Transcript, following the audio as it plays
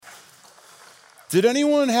Did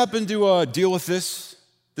anyone happen to deal with this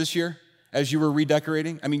year as you were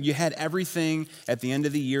redecorating? I mean, you had everything at the end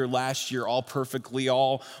of the year last year all perfectly,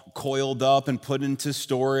 all coiled up and put into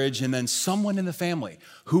storage, and then someone in the family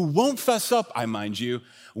who won't fess up, I mind you,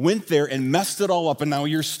 went there and messed it all up, and now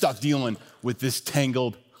you're stuck dealing with this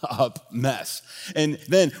tangled up mess. And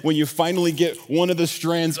then when you finally get one of the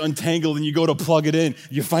strands untangled and you go to plug it in,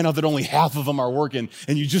 you find out that only half of them are working,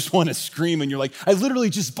 and you just want to scream, and you're like, I literally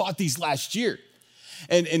just bought these last year.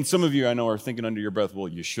 And some of you I know are thinking under your breath, well,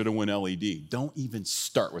 you should have went LED. Don't even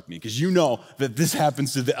start with me, because you know that this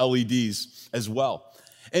happens to the LEDs as well.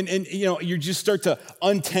 And you know, you just start to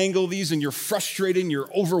untangle these, and you're frustrated, and you're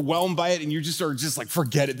overwhelmed by it, and you just are just like,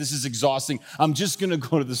 forget it, this is exhausting. I'm just gonna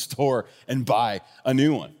go to the store and buy a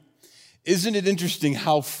new one. Isn't it interesting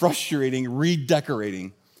how frustrating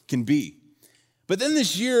redecorating can be? But then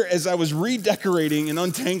this year, as I was redecorating and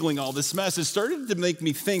untangling all this mess, it started to make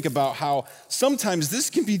me think about how sometimes this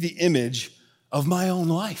can be the image of my own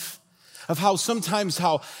life. Of how sometimes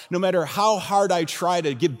no matter how hard I try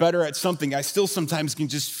to get better at something, I still sometimes can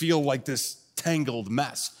just feel like this tangled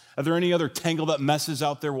mess. Are there any other tangled up messes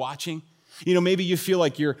out there watching? You know, maybe you feel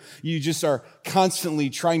like you just are constantly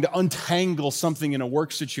trying to untangle something in a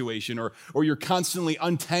work situation, or you're constantly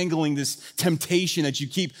untangling this temptation that you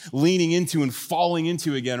keep leaning into and falling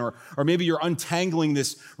into again, or maybe you're untangling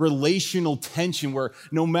this relational tension where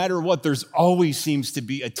no matter what, there's always seems to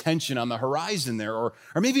be a tension on the horizon there, or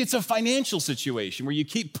maybe it's a financial situation where you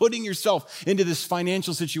keep putting yourself into this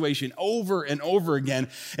financial situation over and over again,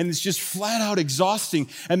 and it's just flat out exhausting,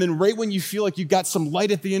 and then right when you feel like you got some light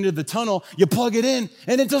at the end of the tunnel, you plug it in,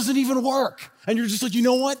 and it doesn't even work. And you're just like, you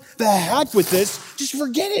know what? The heck with this. Just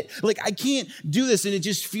forget it. Like, I can't do this. And it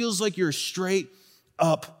just feels like you're a straight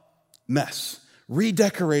up mess.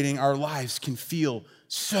 Redecorating our lives can feel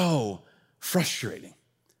so frustrating.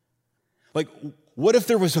 Like, what if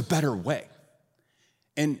there was a better way?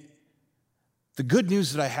 And the good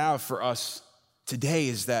news that I have for us today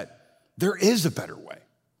is that there is a better way.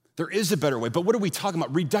 There is a better way, but what are we talking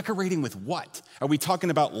about? Redecorating with what? Are we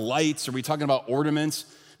talking about lights? Are we talking about ornaments?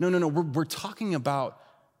 No. We're talking about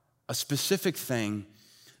a specific thing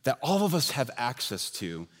that all of us have access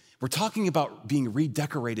to. We're talking about being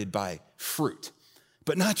redecorated by fruit,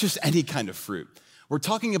 but not just any kind of fruit. We're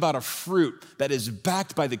talking about a fruit that is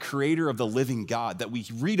backed by the creator of the living God that we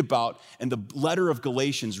read about in the letter of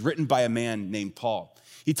Galatians written by a man named Paul.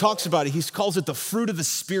 He talks about it. He calls it the fruit of the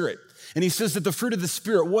Spirit. And he says that the fruit of the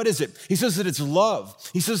Spirit, what is it? He says that it's love.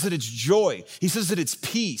 He says that it's joy. He says that it's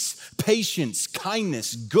peace, patience,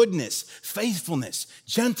 kindness, goodness, faithfulness,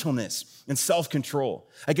 gentleness, and self-control.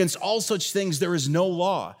 Against all such things there is no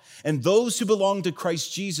law. And those who belong to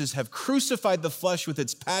Christ Jesus have crucified the flesh with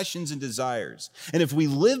its passions and desires. And if we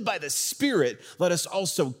live by the Spirit, let us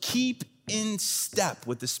also keep in step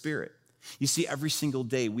with the Spirit. You see, every single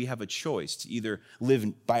day we have a choice to either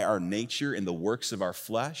live by our nature in the works of our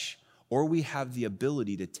flesh, or we have the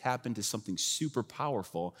ability to tap into something super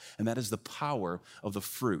powerful, and that is the power of the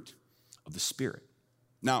fruit of the Spirit.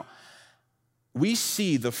 Now, we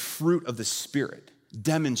see the fruit of the Spirit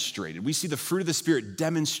demonstrated. We see the fruit of the Spirit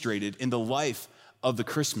demonstrated in the life of the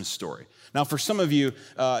Christmas story. Now, for some of you,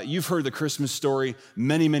 you've heard the Christmas story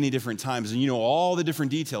many, many different times, and you know all the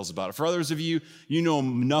different details about it. For others of you, you know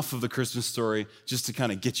enough of the Christmas story just to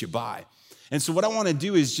kind of get you by. And so what I want to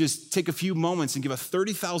do is just take a few moments and give a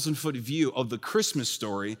 30,000-foot view of the Christmas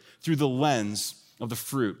story through the lens of the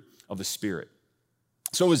fruit of the Spirit.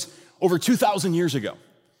 So it was over 2,000 years ago.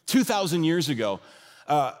 2,000 years ago,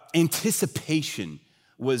 anticipation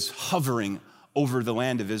was hovering over the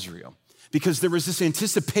land of Israel. Because there was this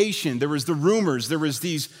anticipation, there was the rumors, there was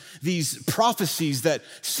these prophecies that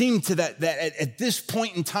seemed to that at this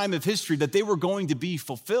point in time of history that they were going to be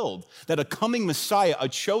fulfilled, that a coming Messiah, a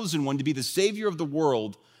chosen one to be the Savior of the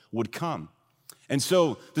world would come. And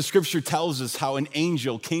so the scripture tells us how an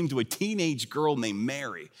angel came to a teenage girl named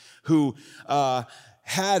Mary who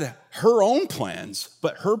had her own plans,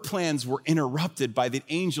 but her plans were interrupted by the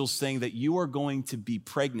angel saying that you are going to be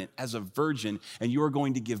pregnant as a virgin and you are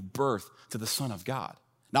going to give birth to the Son of God.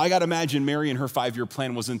 Now, I got to imagine Mary and her 5-year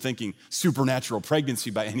plan wasn't thinking supernatural pregnancy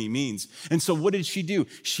by any means. And so what did she do?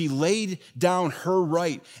 She laid down her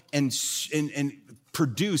right and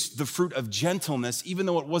produced the fruit of gentleness, even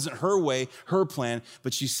though it wasn't her way, her plan,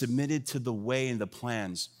 but she submitted to the way and the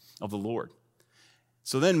plans of the Lord.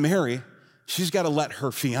 So then Mary, she's got to let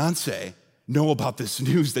her fiance know about this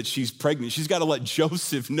news that she's pregnant. She's got to let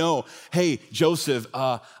Joseph know, hey, Joseph,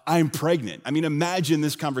 I'm pregnant. I mean, imagine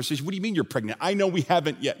this conversation. What do you mean you're pregnant? I know we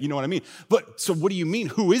haven't yet, you know what I mean? But so what do you mean?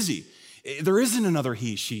 Who is he? There isn't another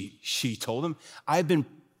he, she told him. I've been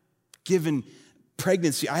given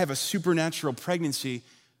pregnancy. I have a supernatural pregnancy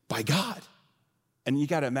by God. And you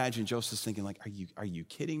got to imagine Joseph's thinking like, are you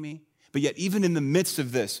kidding me? But yet even in the midst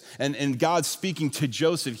of this, and God speaking to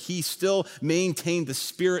Joseph, he still maintained the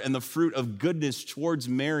spirit and the fruit of goodness towards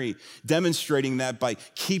Mary, demonstrating that by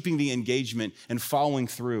keeping the engagement and following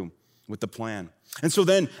through with the plan. And so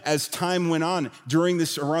then as time went on,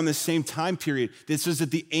 around this same time period, it says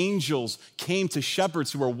that the angels came to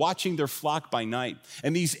shepherds who were watching their flock by night.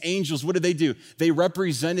 And these angels, what did they do? They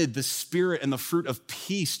represented the spirit and the fruit of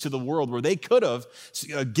peace to the world, where they could have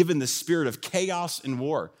given the spirit of chaos and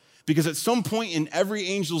war. Because at some point in every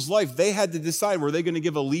angel's life, they had to decide, were they going to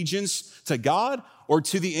give allegiance to God or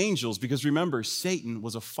to the angels? Because remember, Satan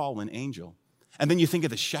was a fallen angel. And then you think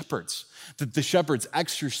of the shepherds. The shepherds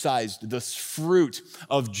exercised this fruit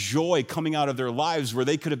of joy coming out of their lives, where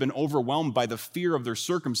they could have been overwhelmed by the fear of their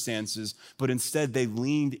circumstances, but instead they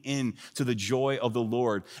leaned in to the joy of the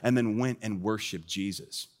Lord and then went and worshiped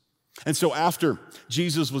Jesus. And so after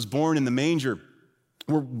Jesus was born in the manger,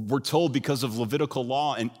 we're told, because of Levitical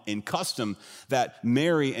law and custom, that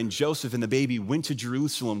Mary and Joseph and the baby went to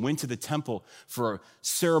Jerusalem, went to the temple for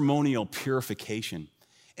ceremonial purification.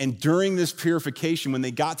 And during this purification, when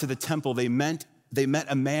they got to the temple, they met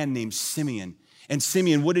a man named Simeon. And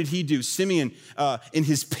Simeon, what did he do? Simeon, in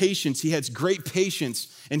his patience, he has great patience,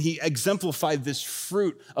 and he exemplified this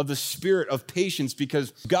fruit of the spirit of patience,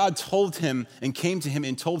 because God told him and came to him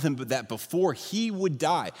and told him that before he would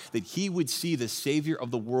die, that he would see the Savior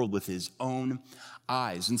of the world with his own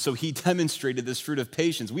eyes. And so he demonstrated this fruit of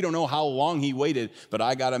patience. We don't know how long he waited, but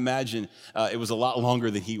I got to imagine it was a lot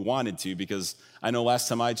longer than he wanted to, because I know last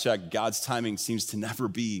time I checked, God's timing seems to never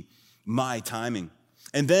be my timing.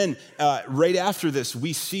 And then right after this,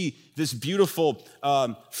 we see this beautiful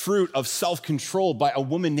fruit of self-control by a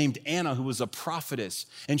woman named Anna, who was a prophetess.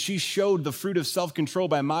 And she showed the fruit of self-control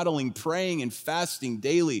by modeling praying and fasting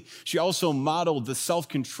daily. She also modeled the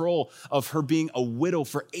self-control of her being a widow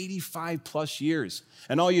for 85 plus years.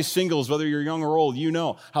 And all you singles, whether you're young or old, you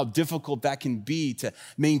know how difficult that can be to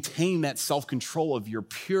maintain that self-control of your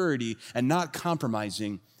purity and not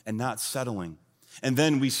compromising and not settling. And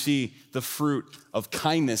then we see the fruit of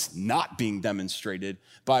kindness not being demonstrated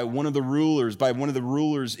by one of the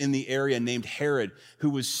rulers in the area named Herod, who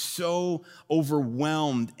was so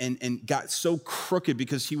overwhelmed and got so crooked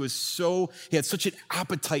because he had such an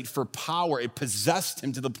appetite for power. It possessed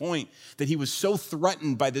him to the point that he was so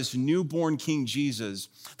threatened by this newborn King Jesus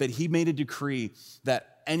that he made a decree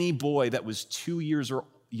that any boy that was 2 years or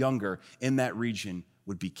younger in that region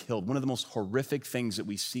would be killed. One of the most horrific things that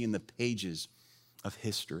we see in the pages of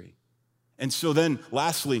history. And so then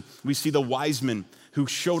lastly, we see the wise men who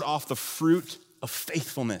showed off the fruit of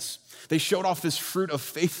faithfulness. They showed off this fruit of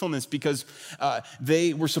faithfulness because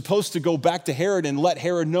they were supposed to go back to Herod and let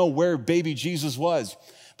Herod know where baby Jesus was.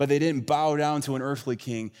 But they didn't bow down to an earthly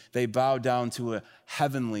king. They bowed down to a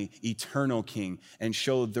heavenly, eternal king and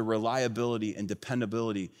showed their reliability and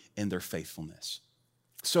dependability in their faithfulness.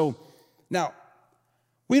 So now,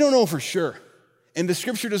 we don't know for sure. And the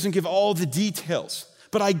scripture doesn't give all the details.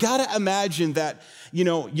 But I gotta imagine that,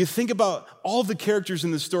 you think about all the characters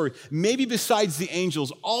in the story, maybe besides the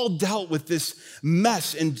angels, all dealt with this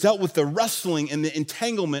mess and dealt with the wrestling and the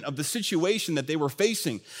entanglement of the situation that they were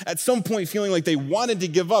facing. At some point, feeling like they wanted to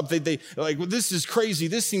give up. They well, this is crazy.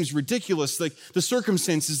 This seems ridiculous. Like the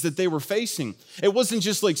circumstances that they were facing. It wasn't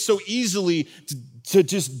just like so easily to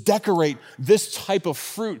just decorate this type of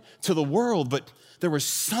fruit to the world, but there was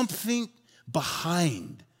something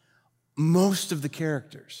behind most of the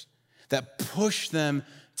characters that push them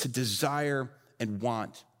to desire and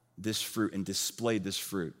want this fruit and display this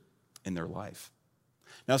fruit in their life.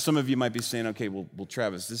 Now, some of you might be saying, okay, well,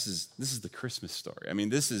 Travis, this is the Christmas story. I mean,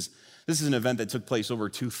 this is an event that took place over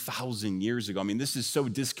 2,000 years ago. I mean, this is so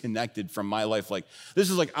disconnected from my life. Like, this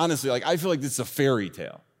is like, honestly, like, I feel like this is a fairy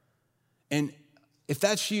tale. And if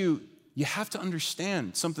that's you, you have to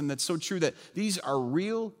understand something that's so true, that these are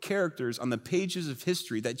real characters on the pages of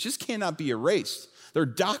history that just cannot be erased. They're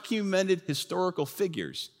documented historical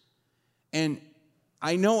figures. And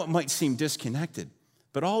I know it might seem disconnected,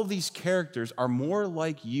 but all these characters are more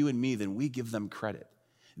like you and me than we give them credit.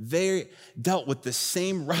 They dealt with the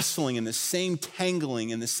same wrestling and the same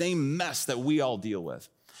tangling and the same mess that we all deal with.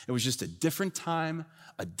 It was just a different time,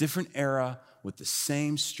 a different era, with the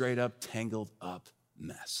same straight up tangled up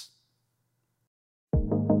mess.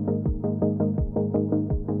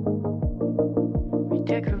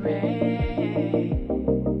 Decorate.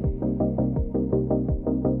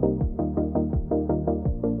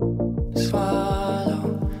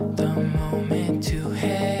 Swallow the moment too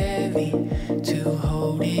heavy to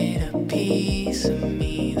hold it. A piece of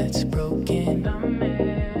me that's broken.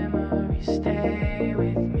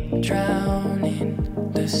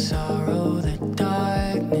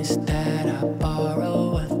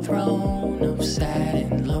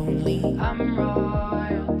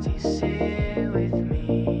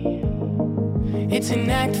 It's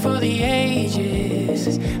an act for the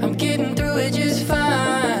ages. I'm getting through it just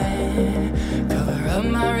fine. Cover up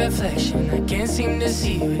my reflection, I can't seem to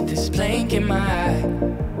see with this blank in my eye.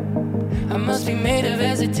 I must be made of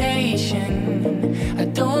hesitation. I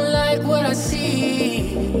don't like what I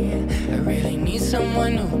see. I really need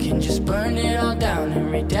someone who can just burn it all down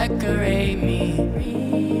and redecorate me.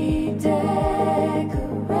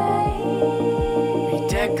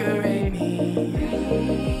 Redecorate me.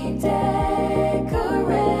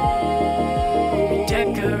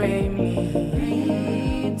 Redecorate me.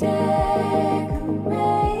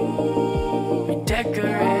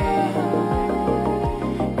 Redecorate.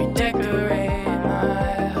 Redecorate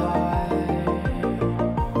my heart.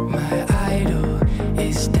 My idol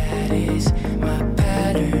is status. My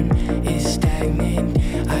pattern is stagnant.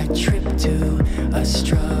 I trip to a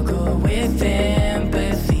struggle with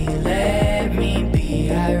empathy. Let me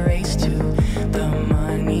be. I race to the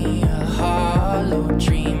money, a hollow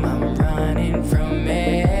dream. I'm running from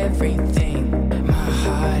everything. My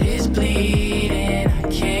heart is bleeding. I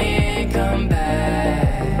can't come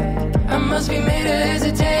back. I must be made of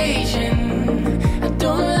hesitation. I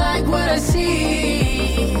don't like what I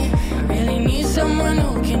see. I really need someone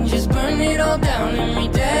who can just burn it all down and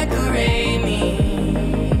redecorate me.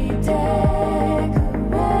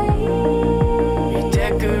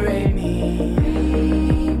 Redecorate me.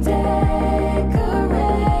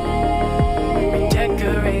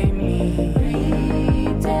 Redecorate me.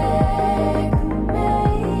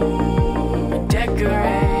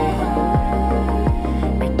 Redecorate.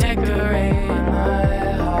 Redecorate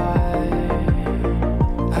my heart.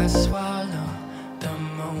 I swallow the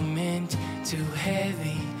moment, too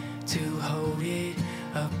heavy to hold it.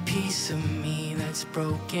 A piece of me that's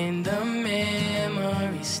broken. The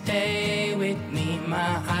memories stay with me.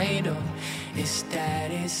 My idol is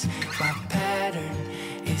status. My pattern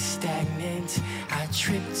is stagnant. I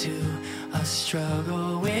trip to a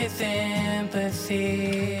struggle with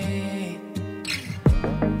empathy.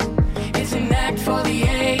 It's an act for the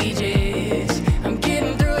ages. I'm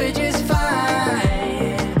getting through it just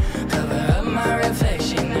fine. Cover up my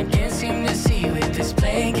reflection, I can't seem to see with this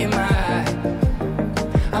blank in my eye.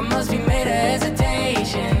 I must be made of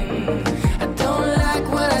hesitation. I don't like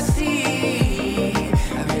what I see.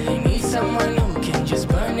 I really need someone who can just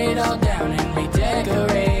burn it all down and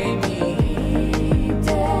redecorate me.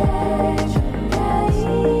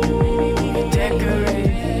 Redecorate.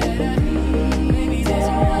 Maybe there's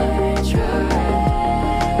another try.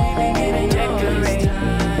 We've been given decorate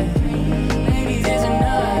time. Maybe there's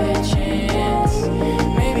another chance.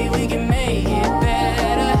 Maybe we can make it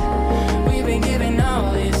better. We've been given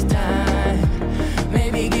all this time.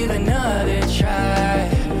 Maybe give another try.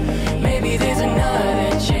 Maybe there's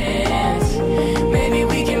another chance. Maybe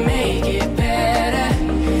we can make it better.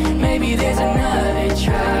 Maybe there's another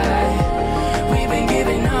try. We've been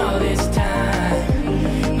given all this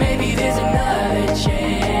time. Maybe there's another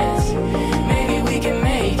chance. Maybe we can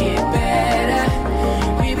make it better.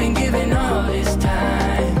 We've been given all this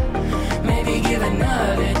time. Maybe give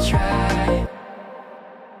another try.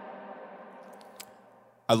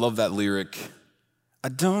 I love that lyric. I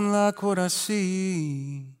don't like what I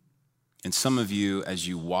see. And some of you, as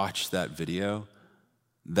you watch that video,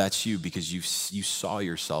 that's you because you saw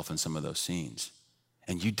yourself in some of those scenes.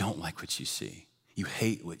 And you don't like what you see. You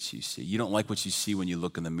hate what you see. You don't like what you see when you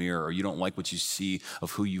look in the mirror, or you don't like what you see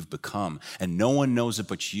of who you've become. And no one knows it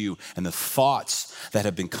but you. And the thoughts that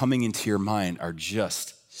have been coming into your mind are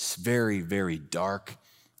just very, very dark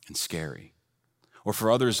and scary. Or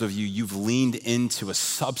for others of you, you've leaned into a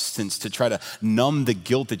substance to try to numb the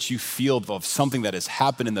guilt that you feel of something that has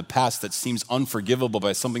happened in the past that seems unforgivable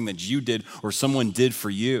by something that you did or someone did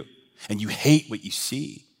for you. And you hate what you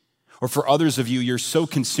see. Or for others of you, you're so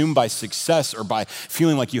consumed by success or by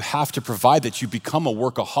feeling like you have to provide that you become a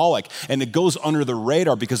workaholic. And it goes under the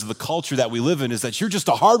radar because of the culture that we live in, is that you're just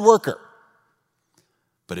a hard worker.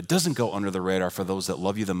 But it doesn't go under the radar for those that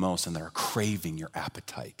love you the most and that are craving your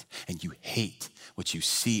appetite. And you hate what you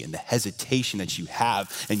see and the hesitation that you have.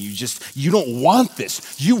 And you don't want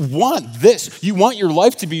this. You want this. You want your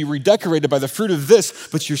life to be redecorated by the fruit of this,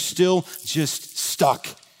 but you're still just stuck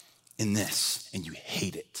in this and you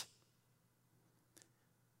hate it.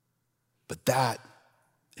 But that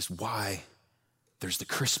is why there's the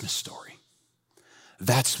Christmas story.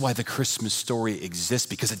 That's why the Christmas story exists,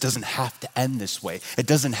 because it doesn't have to end this way. It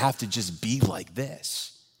doesn't have to just be like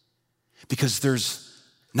this. Because there's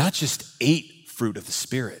not just 8 fruit of the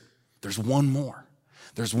Spirit, there's one more.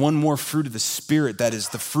 There's one more fruit of the Spirit that is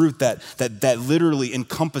the fruit that literally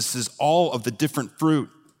encompasses all of the different fruit.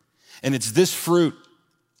 And it's this fruit,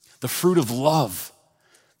 the fruit of love,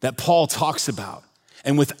 that Paul talks about.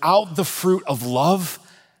 And without the fruit of love,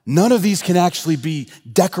 none of these can actually be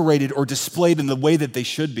decorated or displayed in the way that they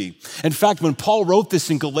should be. In fact, when Paul wrote this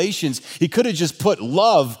in Galatians, he could have just put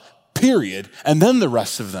love, period, and then the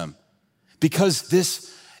rest of them. Because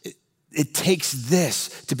it takes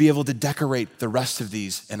this to be able to decorate the rest of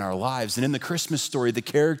these in our lives. And in the Christmas story, the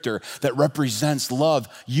character that represents love,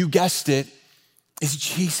 you guessed it, is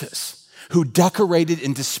Jesus, who decorated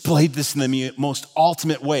and displayed this in the most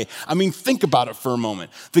ultimate way. I mean, think about it for a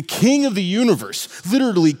moment. The King of the universe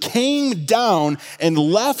literally came down and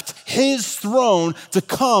left his throne to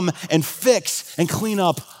come and fix and clean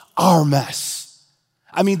up our mess.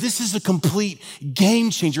 I mean, this is a complete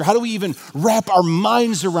game changer. How do we even wrap our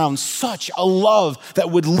minds around such a love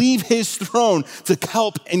that would leave his throne to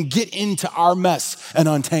help and get into our mess and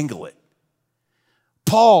untangle it?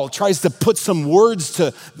 Paul tries to put some words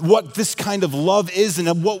to what this kind of love is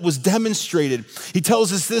and what was demonstrated. He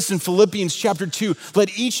tells us this in Philippians chapter 2,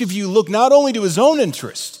 let each of you look not only to his own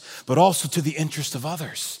interest, but also to the interest of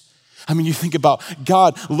others. I mean, you think about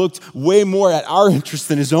God looked way more at our interest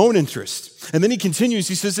than his own interest. And then he continues,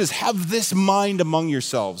 he says this, have this mind among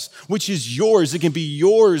yourselves, which is yours. It can be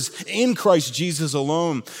yours in Christ Jesus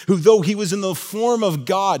alone, who though he was in the form of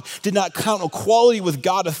God, did not count equality with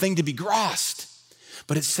God a thing to be grasped.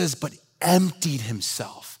 But it says, but emptied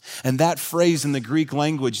himself. And that phrase in the Greek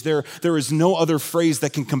language, there is no other phrase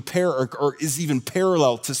that can compare or is even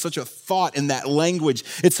parallel to such a thought in that language.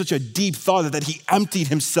 It's such a deep thought that he emptied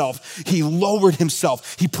himself. He lowered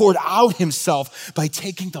himself. He poured out himself by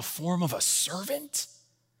taking the form of a servant,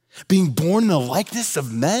 being born in the likeness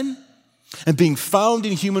of men, and being found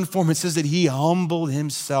in human form. It says that he humbled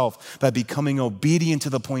himself by becoming obedient to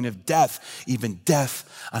the point of death, even death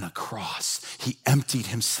on a cross. He emptied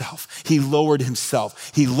himself. He lowered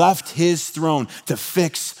himself. He left his throne to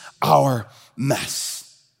fix our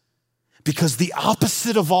mess. Because the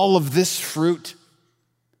opposite of all of this fruit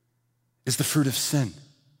is the fruit of sin.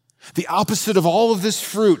 The opposite of all of this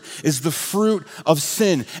fruit is the fruit of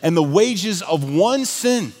sin. And the wages of one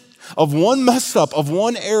sin, of one mess up, of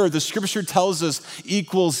one error, the scripture tells us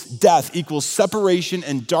equals death, equals separation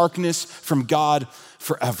and darkness from God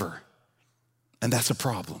forever. And that's a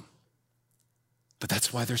problem. But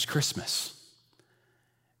that's why there's Christmas.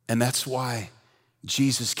 And that's why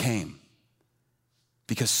Jesus came.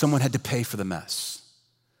 Because someone had to pay for the mess.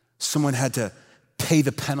 Someone had to pay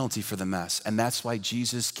the penalty for the mess. And that's why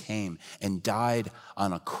Jesus came and died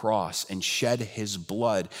on a cross and shed his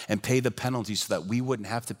blood and paid the penalty so that we wouldn't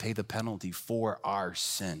have to pay the penalty for our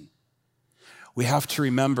sin. We have to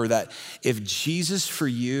remember that if Jesus for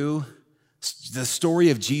you, the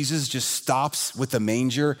story of Jesus just stops with the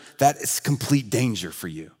manger, that is complete danger for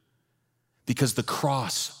you. Because the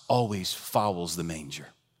cross always follows the manger.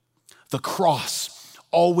 The cross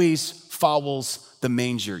always follows the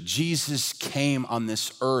manger. Jesus came on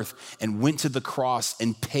this earth and went to the cross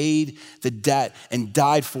and paid the debt and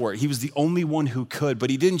died for it. He was the only one who could,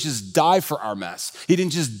 but he didn't just die for our mess. He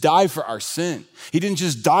didn't just die for our sin. He didn't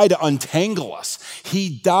just die to untangle us.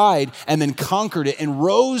 He died and then conquered it and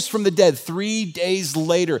rose from the dead 3 days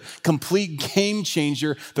later. Complete game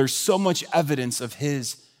changer. There's so much evidence of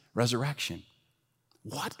his resurrection.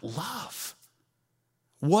 What love!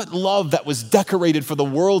 What love that was decorated for the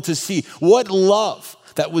world to see. What love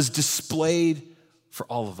that was displayed for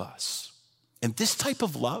all of us. And this type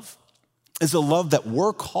of love is a love that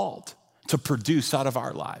we're called to produce out of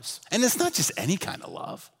our lives. And it's not just any kind of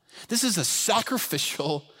love. This is a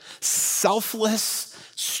sacrificial, selfless,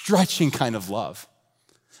 stretching kind of love.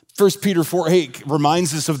 1 Peter 4:8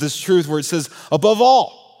 reminds us of this truth where it says, above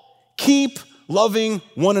all, keep loving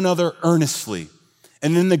one another earnestly.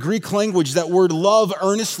 And in the Greek language, that word love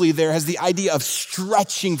earnestly there has the idea of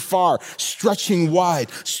stretching far, stretching wide,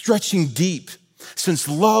 stretching deep, since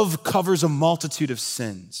love covers a multitude of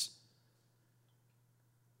sins.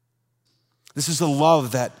 This is a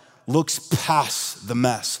love that looks past the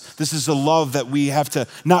mess. This is a love that we have to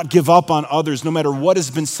not give up on others, no matter what has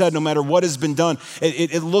been said, no matter what has been done.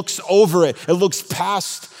 It looks over it. It looks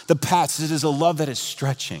past the past. It is a love that is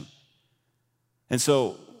stretching. And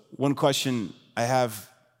so one question I have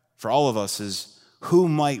for all of us is, who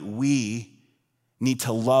might we need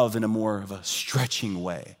to love in a more of a stretching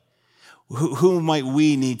way? Who might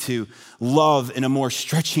we need to love in a more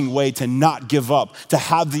stretching way to not give up, to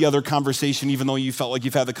have the other conversation even though you felt like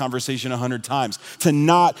you've had the conversation 100 times, to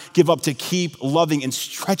not give up, to keep loving and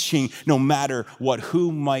stretching no matter what?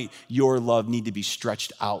 Who might your love need to be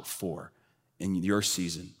stretched out for in your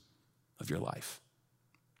season of your life?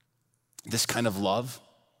 This kind of love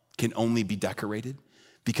can only be decorated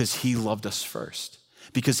because he loved us first.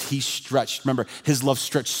 because he stretched. Remember, his love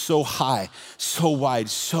stretched so high, so wide,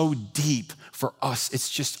 so deep for us. It's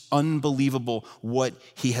just unbelievable what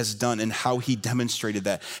he has done and how he demonstrated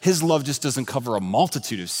that. His love just doesn't cover a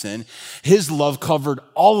multitude of sin. His love covered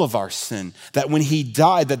all of our sin. That when he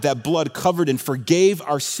died, that blood covered and forgave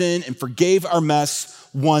our sin and forgave our mess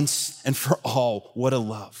once and for all. What a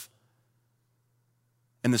love.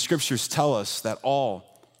 And the scriptures tell us that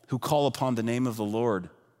all who call upon the name of the Lord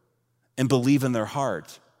and believe in their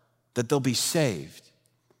heart that they'll be saved.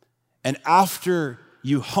 And after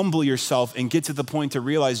you humble yourself and get to the point to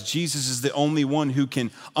realize Jesus is the only one who can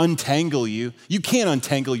untangle you. You can't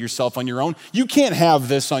untangle yourself on your own. You can't have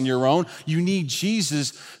this on your own. You need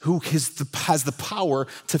Jesus who has the power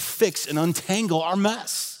to fix and untangle our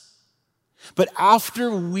mess. But after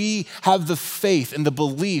we have the faith and the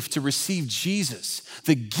belief to receive Jesus,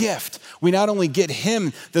 the gift, we not only get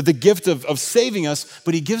him, the gift of saving us,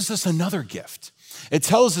 but he gives us another gift. It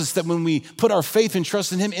tells us that when we put our faith and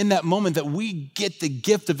trust in him in that moment, that we get the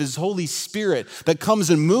gift of his Holy Spirit that comes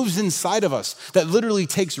and moves inside of us, that literally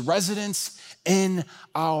takes residence in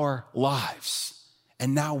our lives.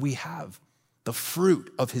 And now we have the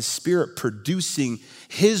fruit of his Spirit producing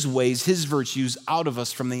his ways, his virtues out of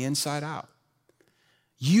us from the inside out.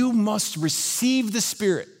 You must receive the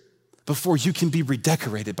Spirit before you can be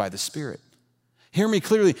redecorated by the Spirit. Hear me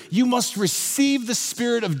clearly. You must receive the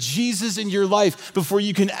Spirit of Jesus in your life before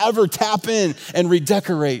you can ever tap in and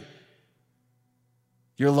redecorate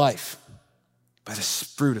your life by the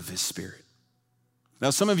fruit of his Spirit. Now,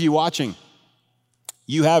 some of you watching,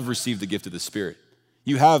 you have received the gift of the Spirit.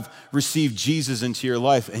 You have received Jesus into your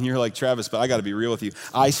life, and you're like, Travis, but I got to be real with you.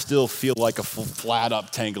 I still feel like a flat up,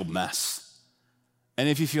 tangled mess. And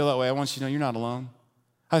if you feel that way, I want you to know you're not alone.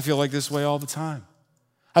 I feel like this way all the time.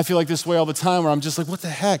 I feel like this way all the time where I'm just like, what the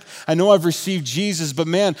heck? I know I've received Jesus, but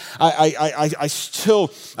man, I still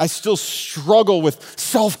struggle with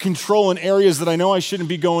self-control in areas that I know I shouldn't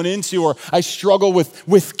be going into, or I struggle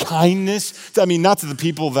with kindness. I mean, not to the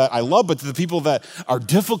people that I love, but to the people that are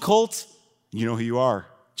difficult. You know who you are.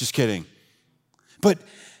 Just kidding. But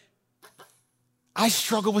I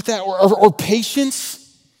struggle with that, or patience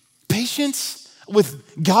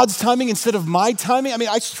with God's timing instead of my timing. I mean,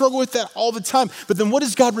 I struggle with that all the time. But then what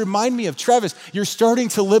does God remind me of? Travis, you're starting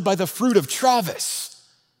to live by the fruit of Travis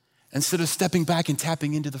instead of stepping back and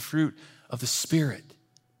tapping into the fruit of the Spirit.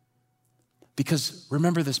 Because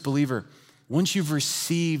remember this, believer, once you've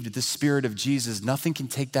received the Spirit of Jesus, nothing can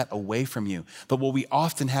take that away from you. But what we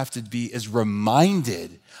often have to be is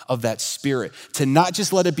reminded of that Spirit, to not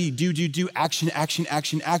just let it be do, action,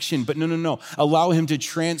 but no. Allow him to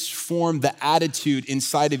transform the attitude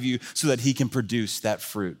inside of you so that he can produce that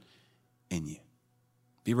fruit in you.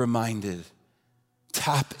 Be reminded,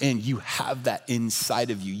 tap in. You have that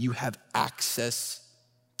inside of you. You have access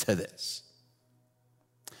to this.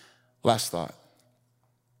 Last thought.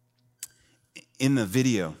 In the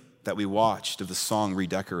video that we watched of the song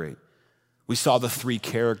Redecorate, we saw the three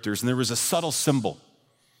characters, and there was a subtle symbol,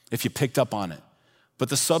 if you picked up on it. But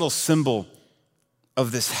the subtle symbol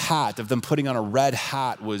of this hat, of them putting on a red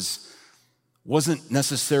hat, wasn't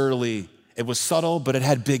necessarily, it was subtle, but it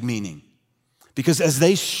had big meaning. Because as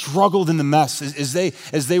they struggled in the mess,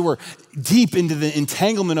 as they were deep into the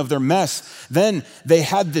entanglement of their mess, then they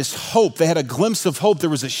had this hope. They had a glimpse of hope. There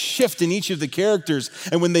was a shift in each of the characters.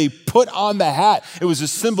 And when they put on the hat, it was a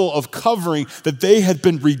symbol of covering that they had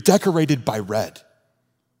been redecorated by red.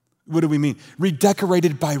 What do we mean?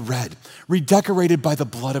 Redecorated by red. Redecorated by the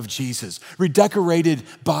blood of Jesus. Redecorated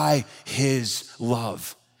by his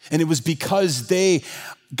love. And it was because they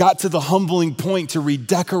got to the humbling point to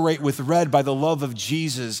redecorate with red by the love of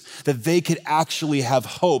Jesus that they could actually have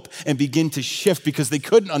hope and begin to shift, because they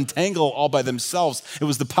couldn't untangle all by themselves. It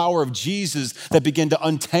was the power of Jesus that began to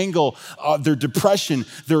untangle their depression,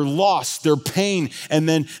 their loss, their pain, and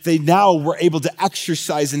then they now were able to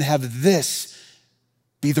exercise and have this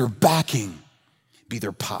be their backing, be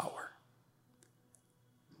their power.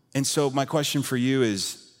 And so my question for you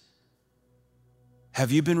is,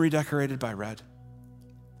 have you been redecorated by red?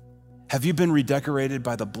 Have you been redecorated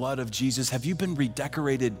by the blood of Jesus? Have you been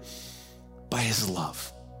redecorated by his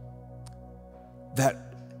love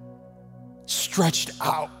that stretched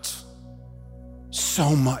out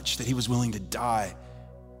so much that he was willing to die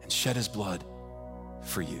and shed his blood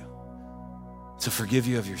for you, to forgive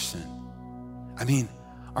you of your sin? I mean,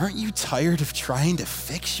 aren't you tired of trying to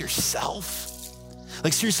fix yourself?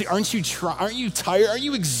 Like seriously, aren't you tired? Aren't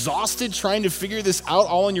you exhausted trying to figure this out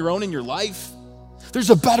all on your own in your life? There's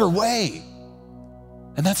a better way.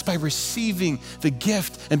 And that's by receiving the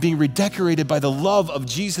gift and being redecorated by the love of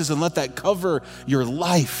Jesus, and let that cover your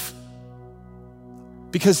life.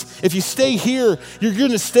 Because if you stay here, you're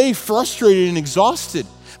gonna stay frustrated and exhausted.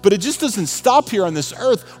 But it just doesn't stop here on this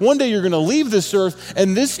earth. One day you're gonna leave this earth,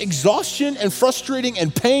 and this exhaustion and frustrating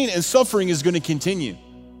and pain and suffering is gonna continue.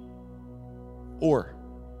 Or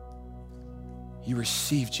you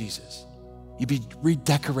receive Jesus. You be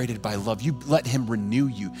redecorated by love. You let him renew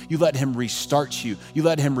you. You let him restart you. You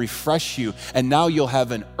let him refresh you. And now you'll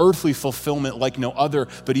have an earthly fulfillment like no other,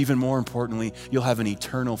 but even more importantly, you'll have an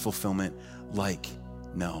eternal fulfillment like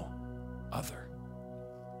no other.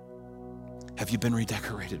 Have you been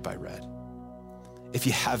redecorated by red? If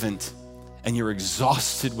you haven't, and you're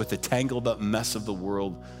exhausted with the tangled up mess of the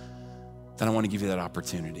world, then I want to give you that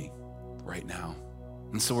opportunity right now.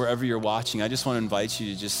 And so wherever you're watching, I just want to invite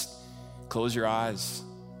you to just close your eyes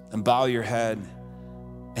and bow your head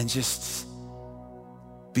and just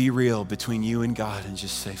be real between you and God and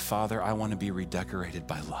just say, Father, I want to be redecorated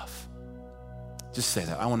by love. Just say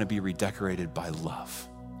that. I want to be redecorated by love.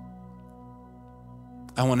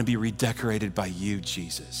 I want to be redecorated by you,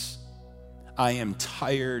 Jesus. I am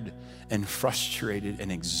tired and frustrated and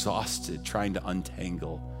exhausted trying to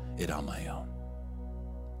untangle it on my own.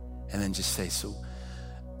 And then just say, so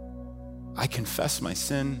I confess my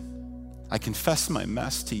sin. I confess my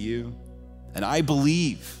mess to you, and I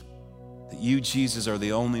believe that you, Jesus, are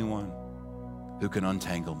the only one who can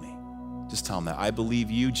untangle me. Just tell him that. I believe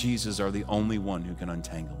you, Jesus, are the only one who can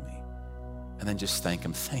untangle me. And then just thank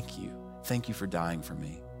him. Thank you. Thank you for dying for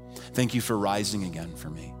me. Thank you for rising again for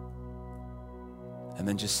me. And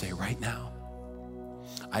then just say, right now,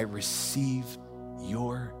 I receive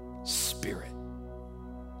your Spirit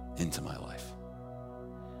into my life.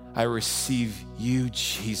 I receive you,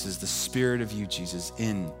 Jesus, the Spirit of you, Jesus,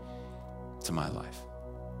 into my life.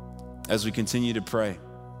 As we continue to pray,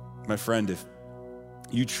 my friend, if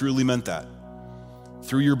you truly meant that,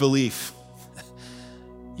 through your belief,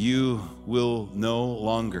 you will no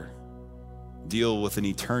longer deal with an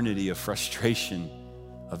eternity of frustration,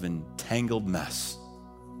 of entangled mess,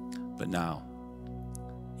 but now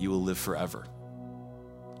you will live forever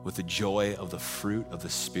with the joy of the fruit of the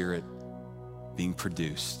Spirit being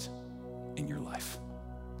produced in your life.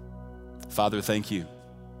 Father, thank you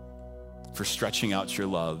for stretching out your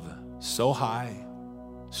love so high,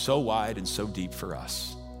 so wide, and so deep for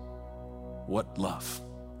us. What love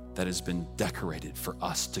that has been decorated for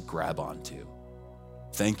us to grab onto.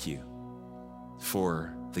 Thank you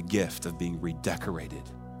for the gift of being redecorated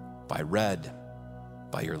by red,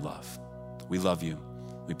 by your love. We love you.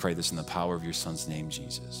 We pray this in the power of your Son's name,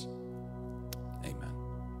 Jesus.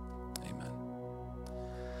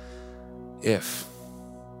 If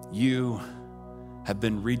you have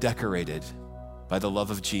been redecorated by the love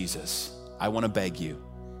of Jesus, I want to beg you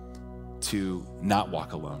to not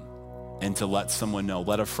walk alone and to let someone know,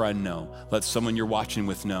 let a friend know, let someone you're watching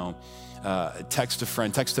with know, text a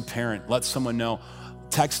friend, text a parent, let someone know,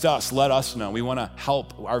 text us, let us know. We want to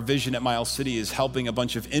help. Our vision at Miles City is helping a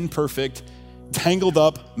bunch of imperfect, tangled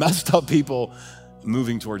up, messed up people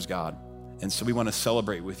moving towards God. And so we want to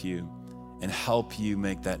celebrate with you and help you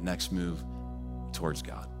make that next move towards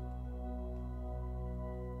God.